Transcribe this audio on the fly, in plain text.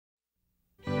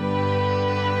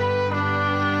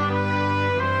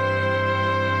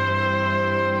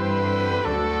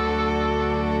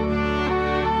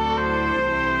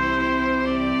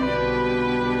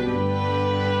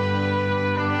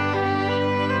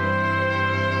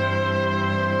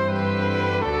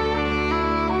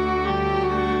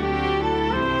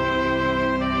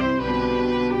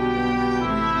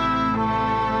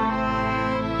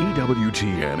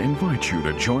EWTN invites you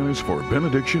to join us for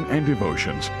Benediction and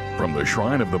Devotions from the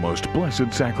Shrine of the Most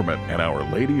Blessed Sacrament at Our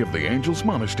Lady of the Angels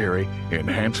Monastery in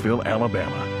Huntsville,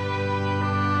 Alabama.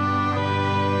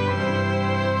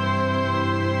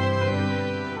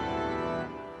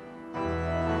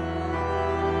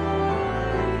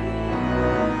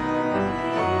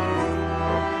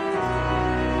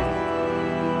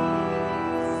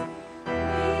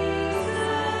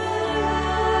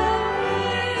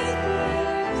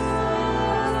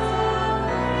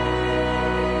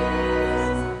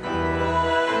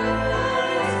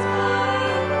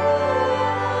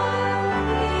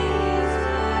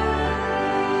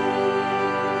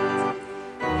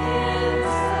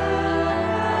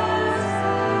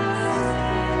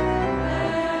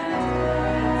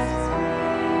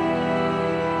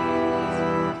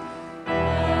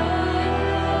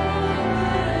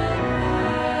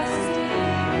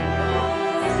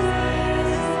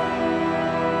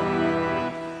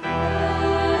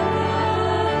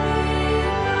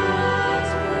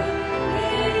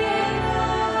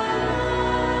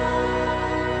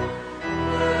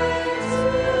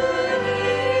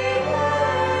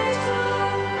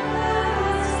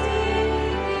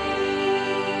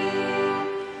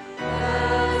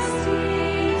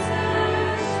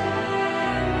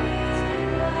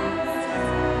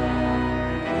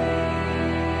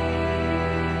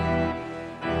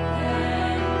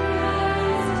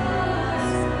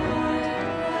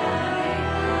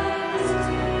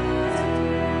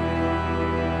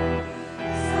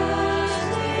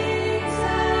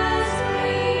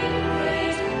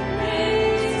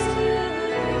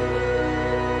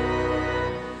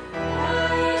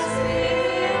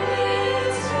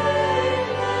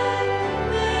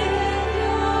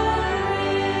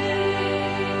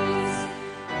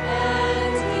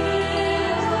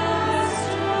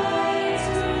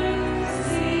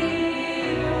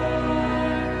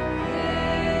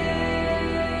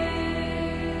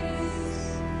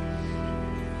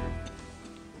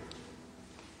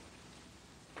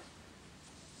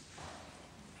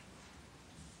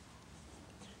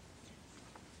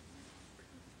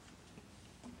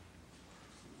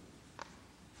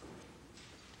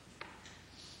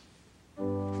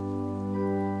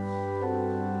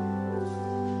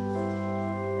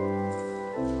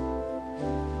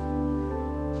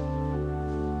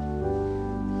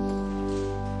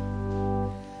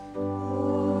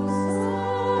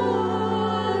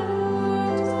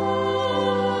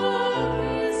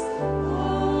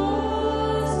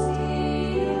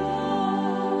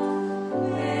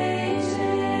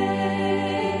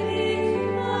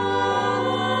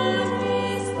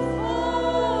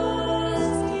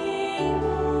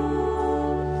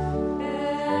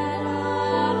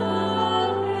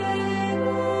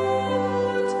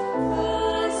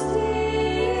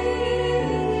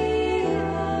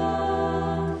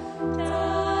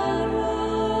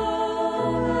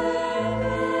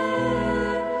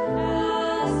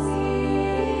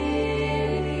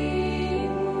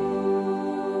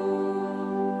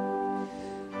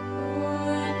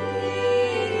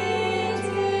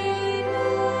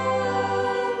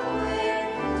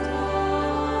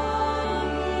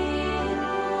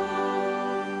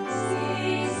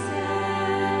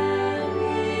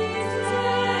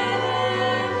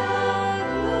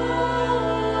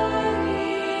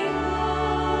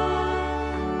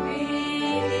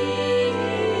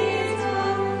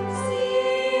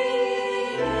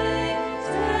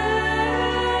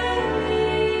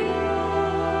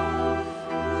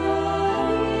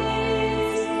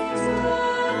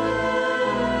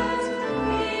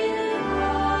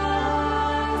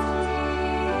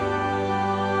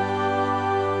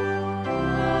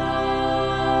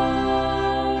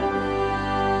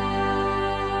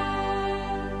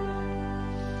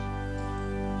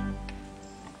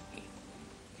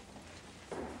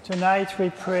 Tonight we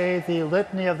pray the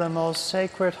Litany of the Most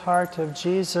Sacred Heart of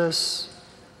Jesus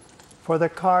for the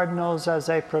cardinals as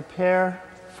they prepare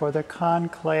for the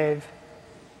conclave,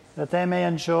 that they may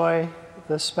enjoy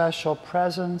the special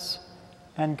presence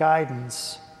and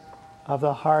guidance of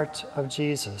the heart of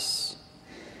Jesus.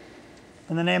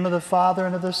 In the name of the Father,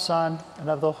 and of the Son, and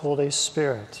of the Holy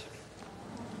Spirit.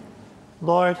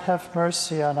 Lord, have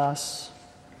mercy on us.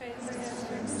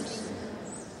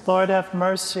 Lord, have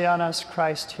mercy on us.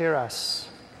 Christ, hear us.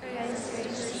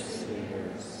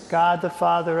 God, the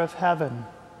Father of heaven,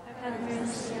 have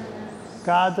mercy on us.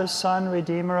 God, the Son,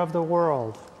 Redeemer of the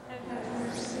world, have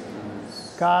mercy on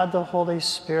us. God, the Holy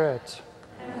Spirit,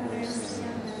 have mercy on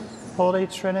us. Holy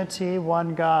Trinity,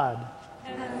 one God,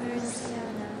 have mercy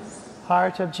on us.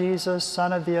 Heart of Jesus,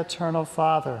 Son of the Eternal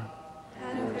Father,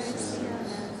 have mercy on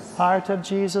us. Heart of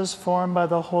Jesus, formed by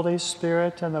the Holy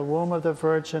Spirit in the womb of the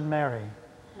Virgin Mary.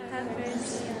 Have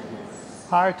mercy on us.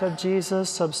 Heart of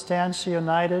Jesus, substantially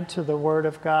united to the Word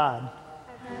of God.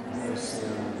 Have mercy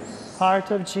on us. Heart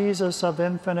of Jesus of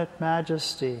infinite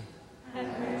majesty.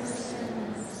 Have mercy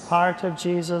on us. Heart of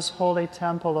Jesus, holy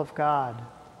temple of God.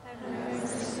 Have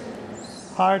mercy on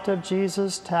us. Heart of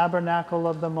Jesus, tabernacle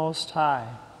of the Most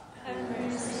High. Have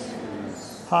mercy on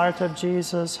us. Heart of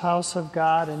Jesus, house of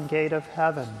God and gate of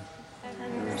heaven. Have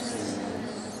mercy on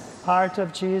us. Heart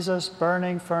of Jesus,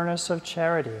 burning furnace of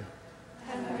charity.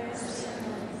 Have mercy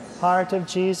on us. Heart of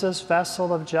Jesus,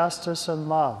 vessel of justice and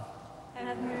love.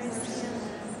 Have mercy on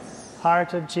us.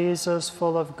 Heart of Jesus,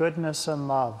 full of goodness and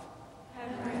love.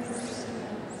 Have mercy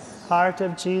on us. Heart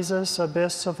of Jesus,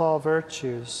 abyss of all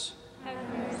virtues. Have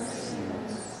mercy on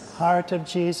us. Heart of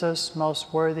Jesus,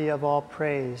 most worthy of all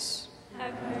praise.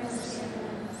 Have mercy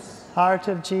on us. Heart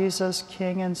of Jesus,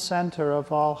 King and center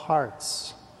of all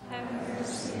hearts. Have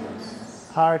mercy on us.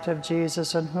 Heart of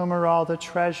Jesus, in whom are all the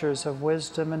treasures of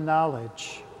wisdom and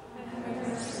knowledge. Have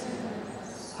mercy on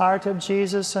us. Heart of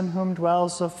Jesus, in whom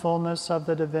dwells the fullness of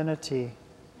the divinity.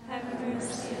 Have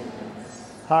mercy on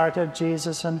us. Heart of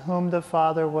Jesus, in whom the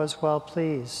Father was well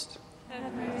pleased.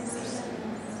 Have mercy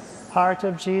on us. Heart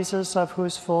of Jesus, of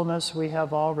whose fullness we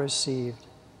have all received.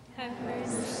 Have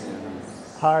mercy on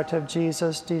us. Heart of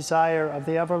Jesus, desire of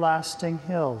the everlasting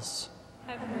hills.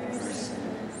 Have mercy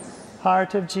on us.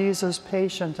 Heart of Jesus,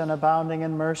 patient and abounding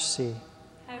in mercy.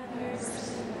 Have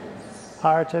mercy on us.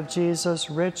 Heart of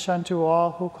Jesus, rich unto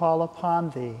all who call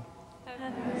upon thee.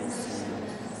 Have mercy on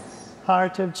us.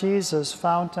 Heart of Jesus,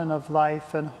 fountain of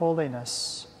life and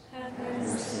holiness. Have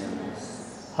mercy on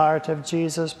us. Heart of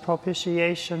Jesus,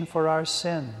 propitiation for our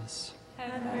sins.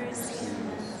 Have mercy on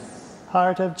us.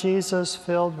 Heart of Jesus,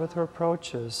 filled with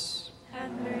reproaches.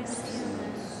 Have mercy on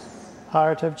us.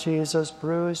 Heart of Jesus,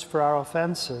 bruised for our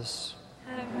offenses.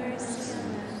 Have mercy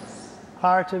on us.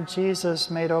 Heart of Jesus,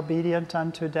 made obedient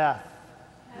unto death.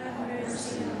 Have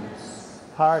mercy on us.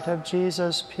 Heart of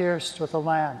Jesus, pierced with a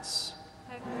lance.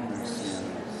 Have mercy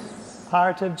on us.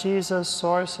 Heart of Jesus,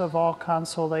 source of all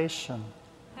consolation.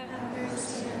 Have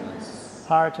mercy on us.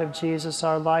 Heart of Jesus,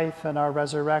 our life and our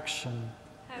resurrection.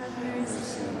 Have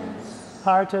mercy on us.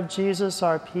 Heart of Jesus,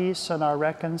 our peace and our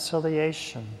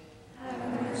reconciliation.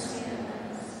 Have mercy on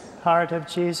us. Heart of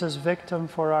Jesus, victim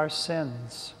for our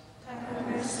sins. Have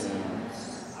mercy on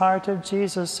us. Heart of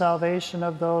Jesus, salvation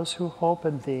of those who hope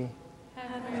in thee.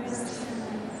 Have mercy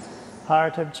on us.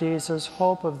 Heart of Jesus,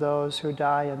 hope of those who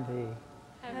die in thee.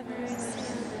 Have mercy on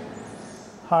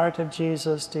us. Heart of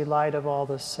Jesus, delight of all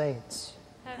the saints.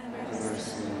 Have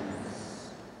mercy on us.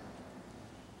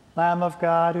 Lamb of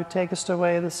God, who takest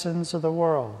away the sins of the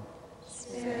world.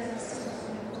 Spare us,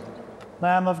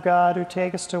 Lamb of God, who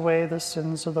takest away the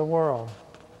sins of the world.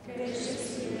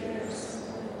 graciously hear us,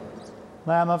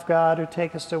 Lamb of God, who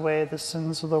takest away the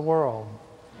sins of the world.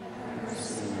 have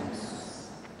mercy on us.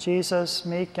 Jesus,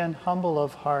 meek and humble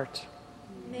of heart,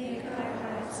 Make our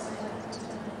hearts glad to die.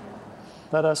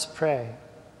 let us pray.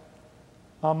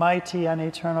 Almighty and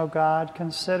eternal God,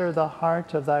 consider the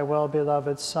heart of thy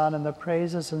well-beloved Son and the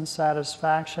praises and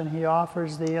satisfaction he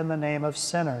offers thee in the name of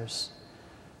sinners.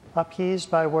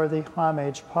 Appeased by worthy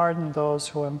homage, pardon those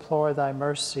who implore thy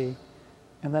mercy.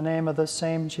 In the name of the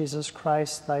same Jesus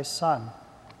Christ, thy Son,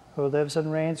 who lives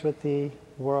and reigns with thee,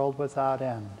 world without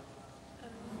end.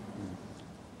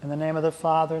 In the name of the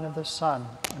Father, and of the Son,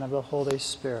 and of the Holy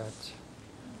Spirit.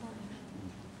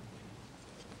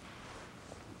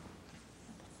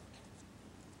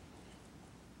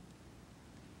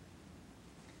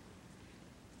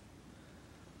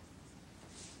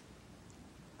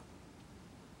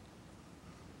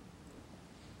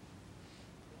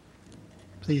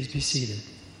 Please be seated.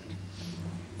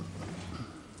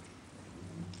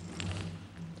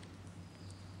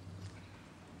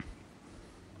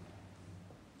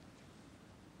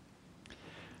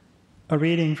 A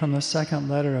reading from the second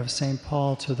letter of St.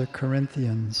 Paul to the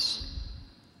Corinthians.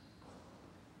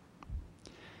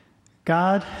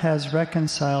 God has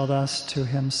reconciled us to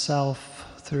himself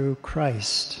through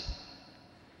Christ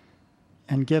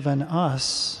and given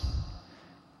us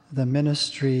the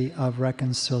ministry of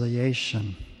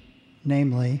reconciliation.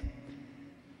 Namely,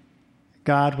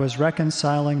 God was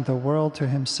reconciling the world to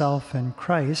himself in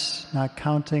Christ, not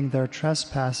counting their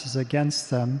trespasses against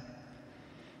them,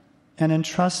 and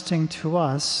entrusting to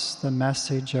us the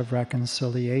message of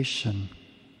reconciliation.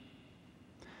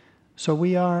 So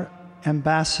we are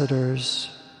ambassadors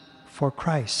for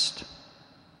Christ,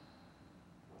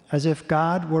 as if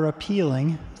God were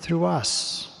appealing through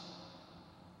us.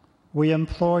 We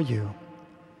implore you,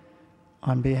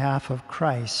 on behalf of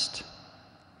Christ,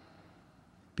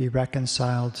 be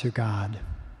reconciled to God.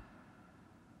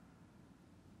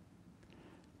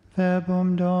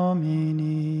 Verbum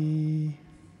Domini.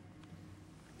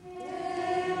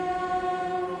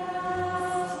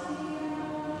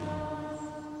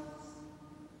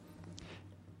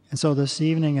 And so this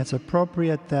evening it's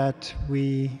appropriate that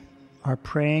we are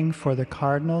praying for the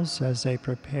cardinals as they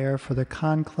prepare for the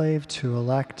conclave to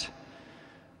elect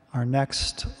our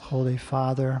next Holy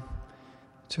Father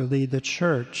to lead the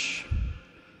Church.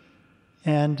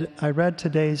 And I read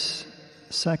today's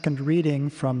second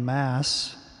reading from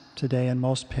Mass today in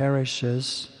most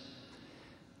parishes,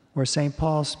 where St.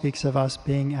 Paul speaks of us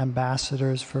being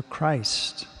ambassadors for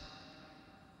Christ,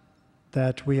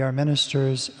 that we are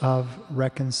ministers of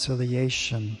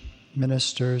reconciliation,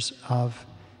 ministers of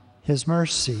His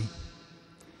mercy.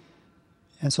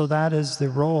 And so that is the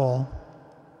role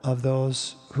of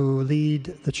those who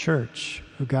lead the Church,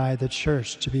 who guide the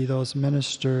Church, to be those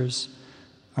ministers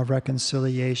of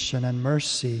reconciliation and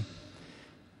mercy.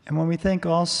 And when we think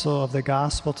also of the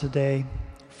Gospel today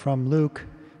from Luke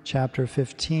chapter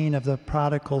 15 of the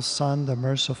prodigal son, the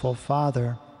merciful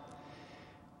father,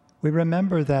 we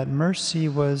remember that mercy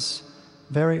was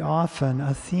very often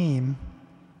a theme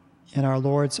in our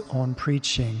Lord's own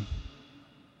preaching.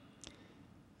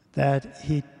 That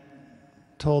He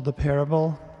told the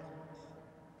parable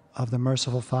of the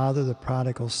merciful father, the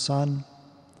prodigal son,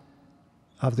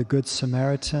 of the good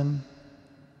Samaritan,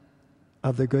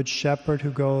 of the good shepherd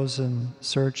who goes in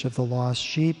search of the lost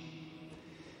sheep.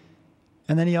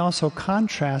 And then He also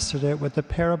contrasted it with the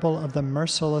parable of the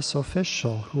merciless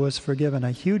official who was forgiven a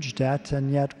huge debt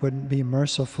and yet wouldn't be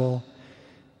merciful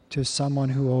to someone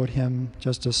who owed him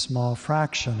just a small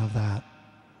fraction of that.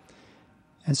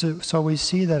 And so we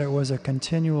see that it was a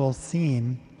continual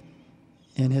theme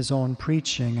in His own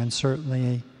preaching and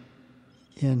certainly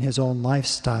in His own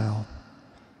lifestyle,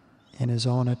 in His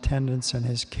own attendance and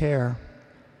His care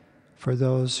for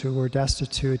those who were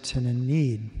destitute and in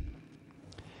need.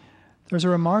 There's a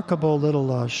remarkable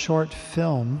little short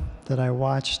film that I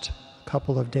watched a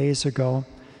couple of days ago.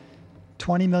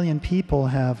 20 million people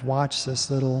have watched this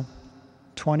little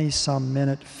 20-some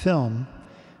minute film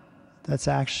that's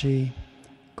actually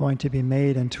going to be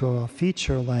made into a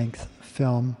feature-length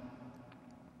film.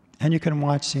 And you can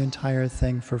watch the entire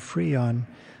thing for free on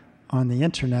the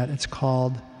internet. It's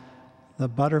called The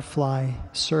Butterfly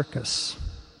Circus.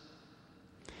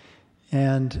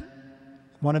 And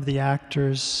one of the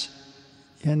actors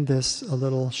in this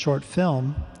little short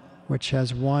film, which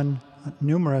has won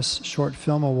numerous short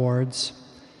film awards,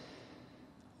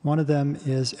 one of them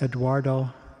is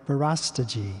Eduardo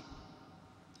Verástegui,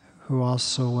 who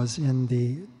also was in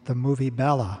the movie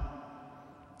Bella,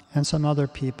 and some other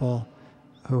people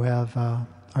who are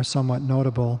somewhat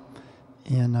notable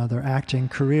in their acting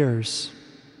careers.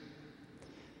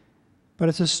 But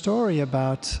it's a story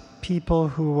about people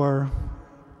who were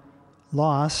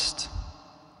lost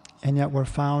and yet were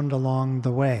found along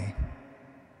the way.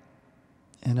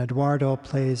 And Eduardo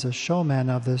plays a showman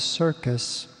of this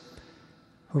circus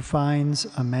who finds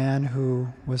a man who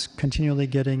was continually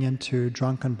getting into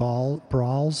drunken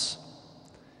brawls,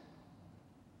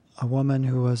 a woman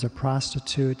who was a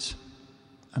prostitute,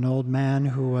 an old man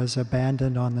who was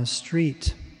abandoned on the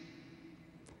street.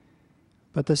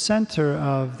 But the center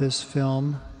of this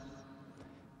film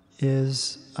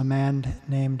is a man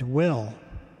named Will,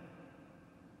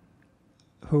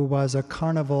 who was a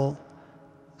carnival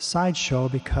sideshow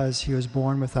because he was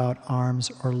born without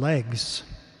arms or legs.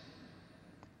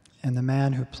 And the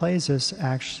man who plays this,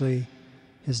 actually,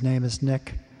 his name is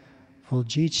Nick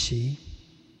Fulgici,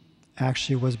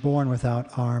 actually was born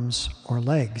without arms or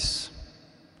legs.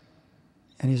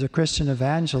 And he's a Christian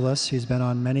evangelist. He's been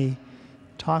on many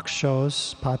talk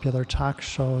shows, popular talk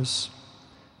shows,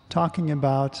 talking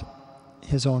about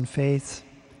his own faith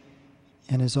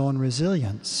and his own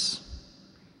resilience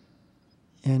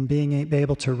in being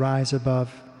able to rise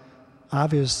above,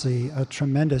 obviously, a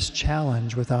tremendous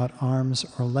challenge without arms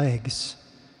or legs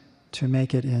to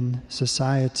make it in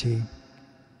society.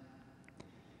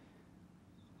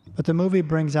 But the movie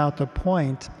brings out the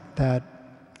point that,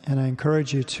 and I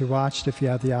encourage you to watch it if you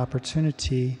have the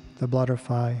opportunity, The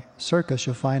Butterfly Circus.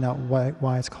 You'll find out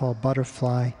why it's called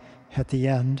Butterfly at the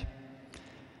end.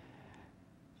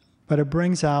 But it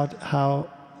brings out how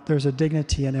there's a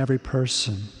dignity in every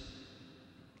person,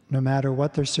 no matter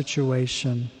what their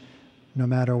situation, no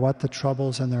matter what the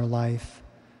troubles in their life,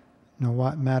 no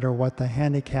matter what the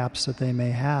handicaps that they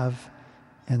may have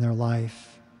in their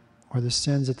life, or the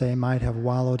sins that they might have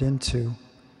wallowed into,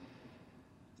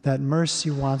 that mercy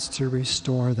wants to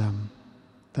restore them,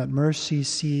 that mercy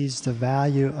sees the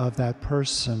value of that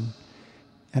person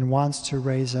and wants to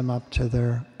raise them up to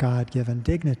their God-given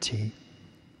dignity.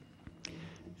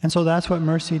 And so that's what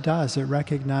mercy does. It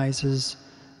recognizes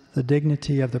the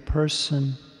dignity of the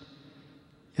person.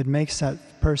 It makes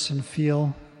that person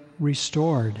feel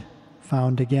restored,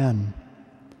 found again.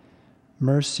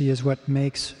 Mercy is what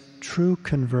makes true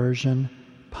conversion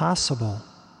possible.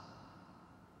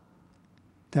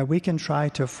 That we can try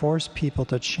to force people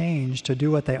to change, to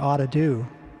do what they ought to do.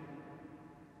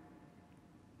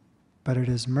 But it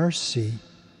is mercy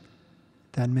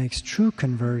that makes true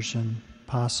conversion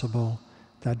possible,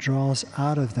 that draws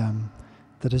out of them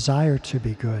the desire to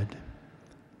be good,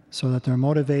 so that they're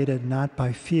motivated not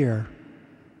by fear,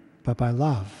 but by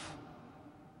love.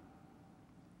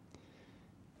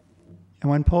 And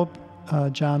when Pope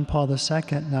John Paul II,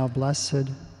 now blessed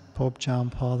Pope John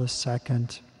Paul II,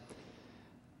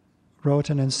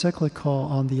 wrote an encyclical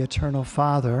on the Eternal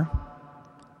Father,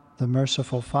 the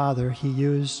Merciful Father, he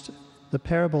used the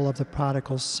parable of the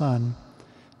prodigal son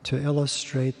to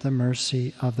illustrate the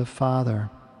mercy of the Father.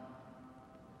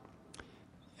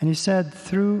 And he said,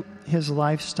 through his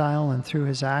lifestyle and through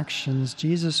his actions,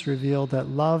 Jesus revealed that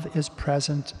love is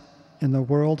present in the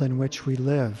world in which we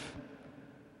live.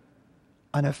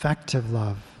 An effective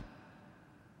love.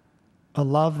 A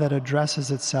love that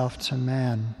addresses itself to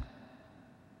man.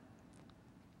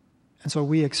 And so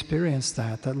we experience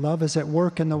that love is at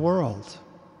work in the world.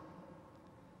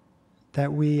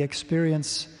 That we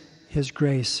experience his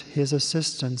grace, his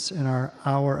assistance in our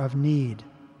hour of need.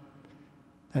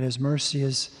 That his mercy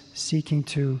is seeking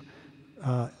to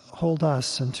hold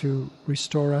us and to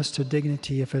restore us to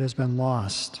dignity if it has been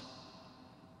lost.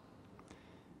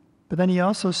 But then he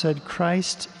also said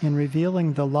Christ, in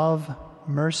revealing the love,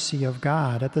 mercy of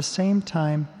God, at the same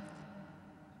time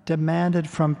demanded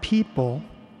from people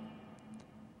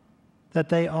that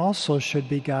they also should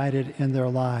be guided in their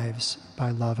lives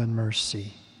by love and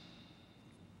mercy.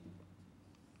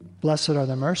 Blessed are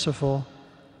the merciful,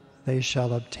 they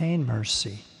shall obtain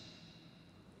mercy.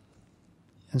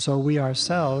 And so we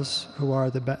ourselves, who are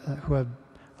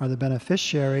the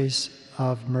beneficiaries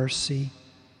of mercy,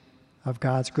 of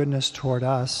God's goodness toward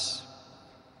us,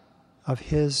 of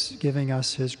his giving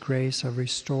us his grace, of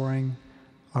restoring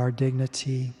our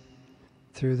dignity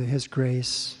through his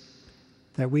grace,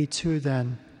 that we too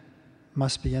then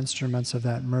must be instruments of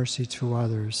that mercy to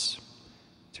others,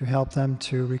 to help them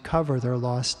to recover their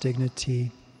lost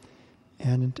dignity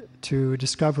and to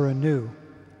discover anew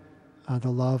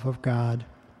the love of God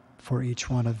for each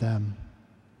one of them.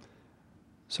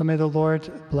 So may the Lord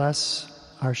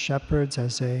bless our shepherds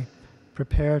as they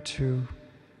prepare to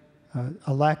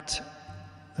elect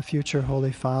a future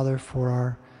Holy Father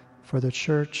for the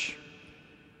Church.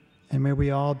 And may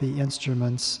we all be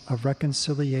instruments of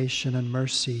reconciliation and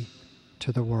mercy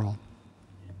to the world.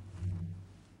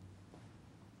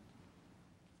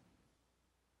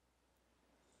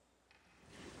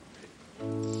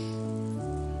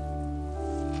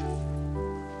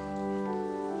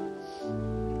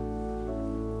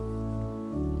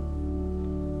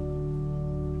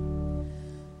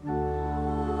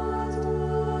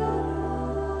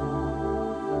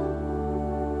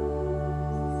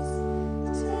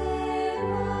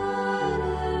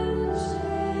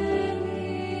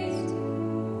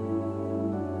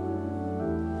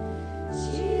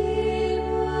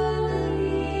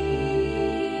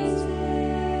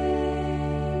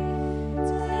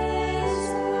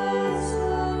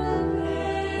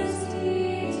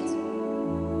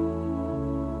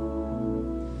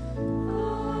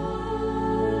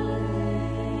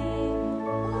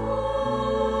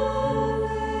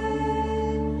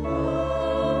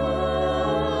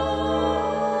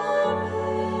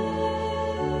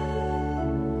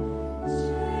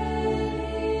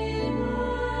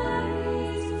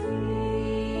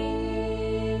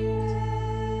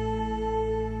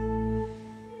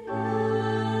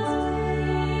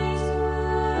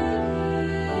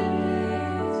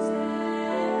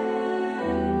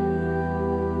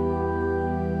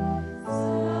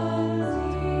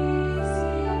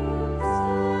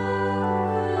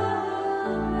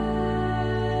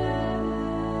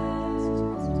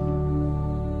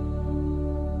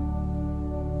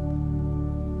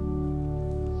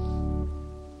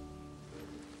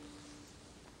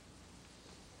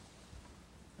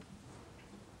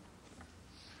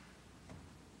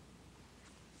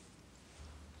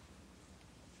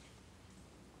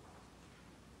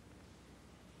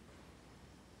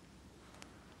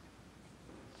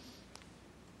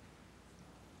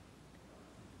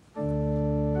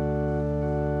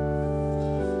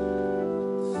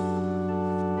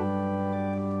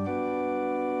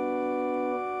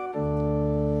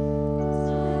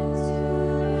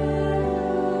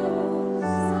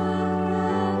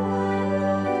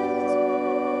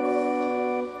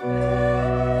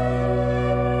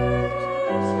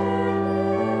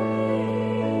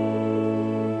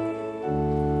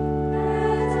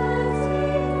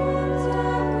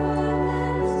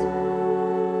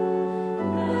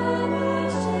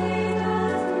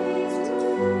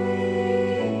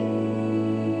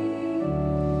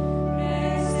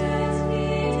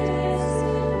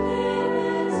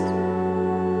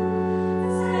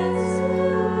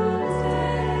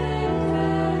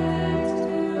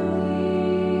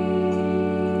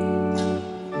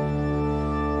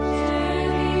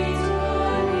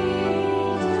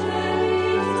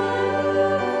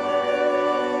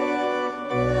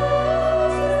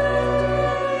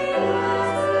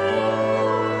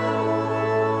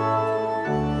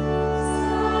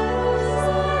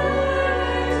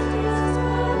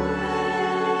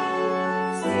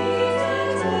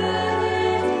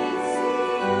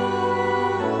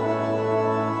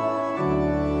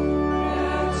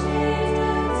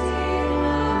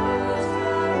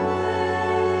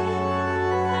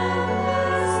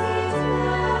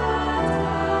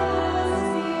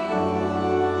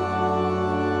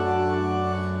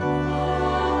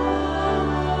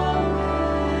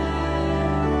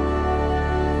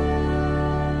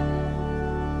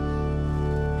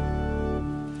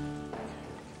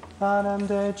 Panem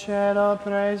de cielo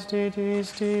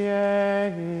praestitis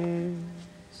Dieis.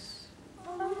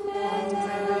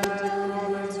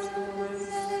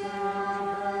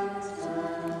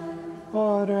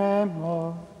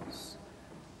 Oremus.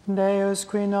 Deus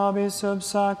qui nobis sub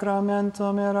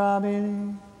sacramento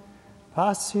mirabili,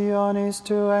 passionis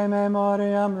Tuae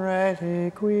memoriam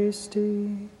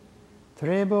reliquisti,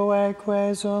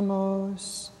 tribueque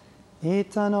sumus,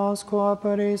 ita nos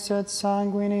corporis et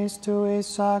sanguinis Tui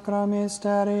sacra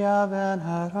mysteria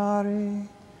venerari,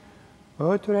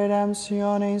 ut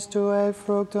redemptionis Tuae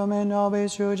fructum in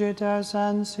nobis jugiter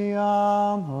sensiamus,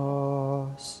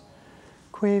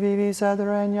 qui vivis et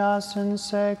regnas in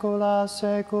saecula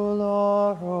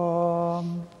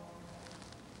saeculorum.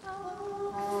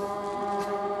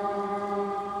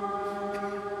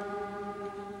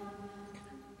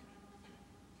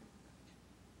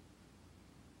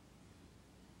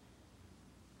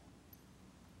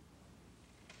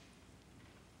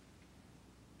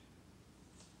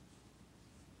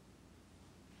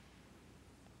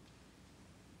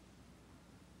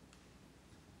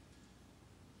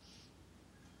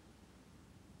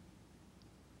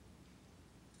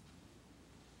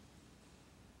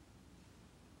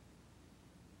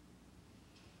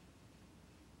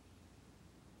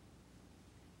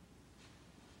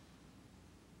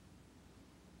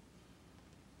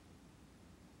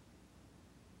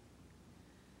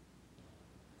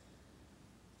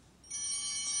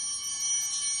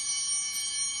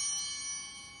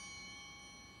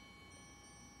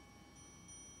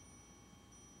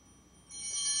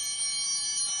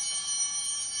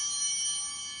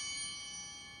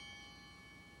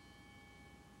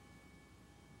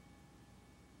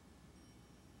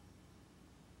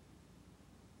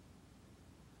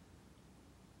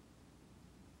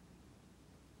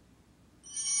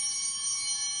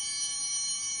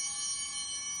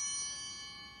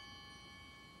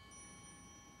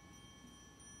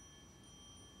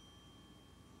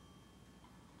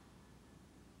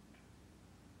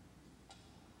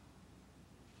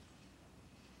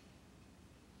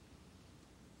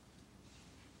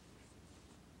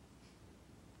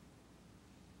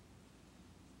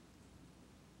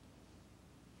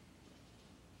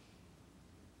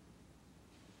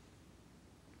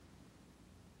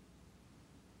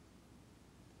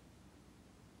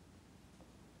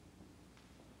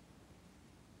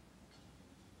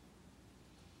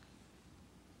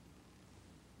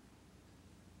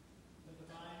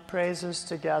 Praises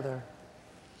together.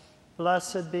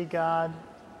 Blessed be God,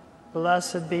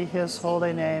 blessed be his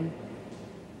holy name,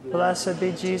 blessed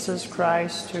be Jesus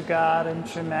Christ, true God and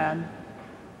true man,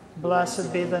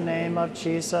 blessed be the name of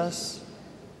Jesus,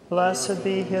 blessed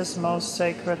be his most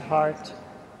sacred heart,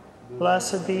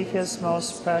 blessed be his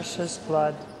most precious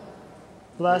blood,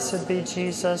 blessed be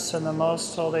Jesus in the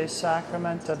most holy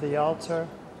sacrament of the altar,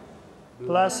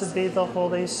 blessed be the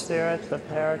Holy Spirit, the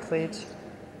Paraclete,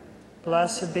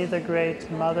 blessed be the great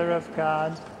Mother of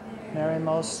God, Mary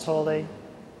Most Holy.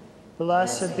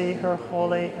 Blessed be her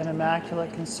holy and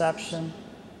immaculate conception.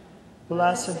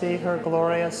 Blessed be her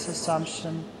glorious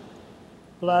Assumption.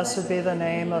 Blessed be the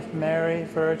name of Mary,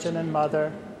 Virgin and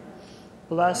Mother.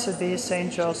 Blessed be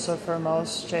Saint Joseph, her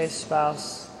most chaste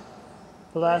spouse.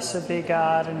 Blessed be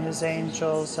God and his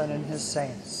angels and in his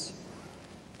saints.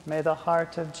 May the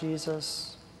heart of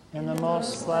Jesus, in the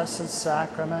most blessed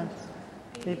sacrament,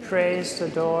 be praised,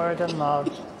 adored, and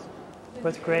loved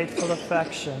with grateful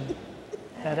affection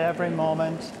at every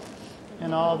moment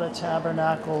in all the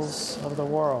tabernacles of the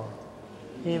world,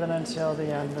 even until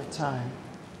the end of time.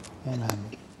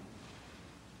 Amen.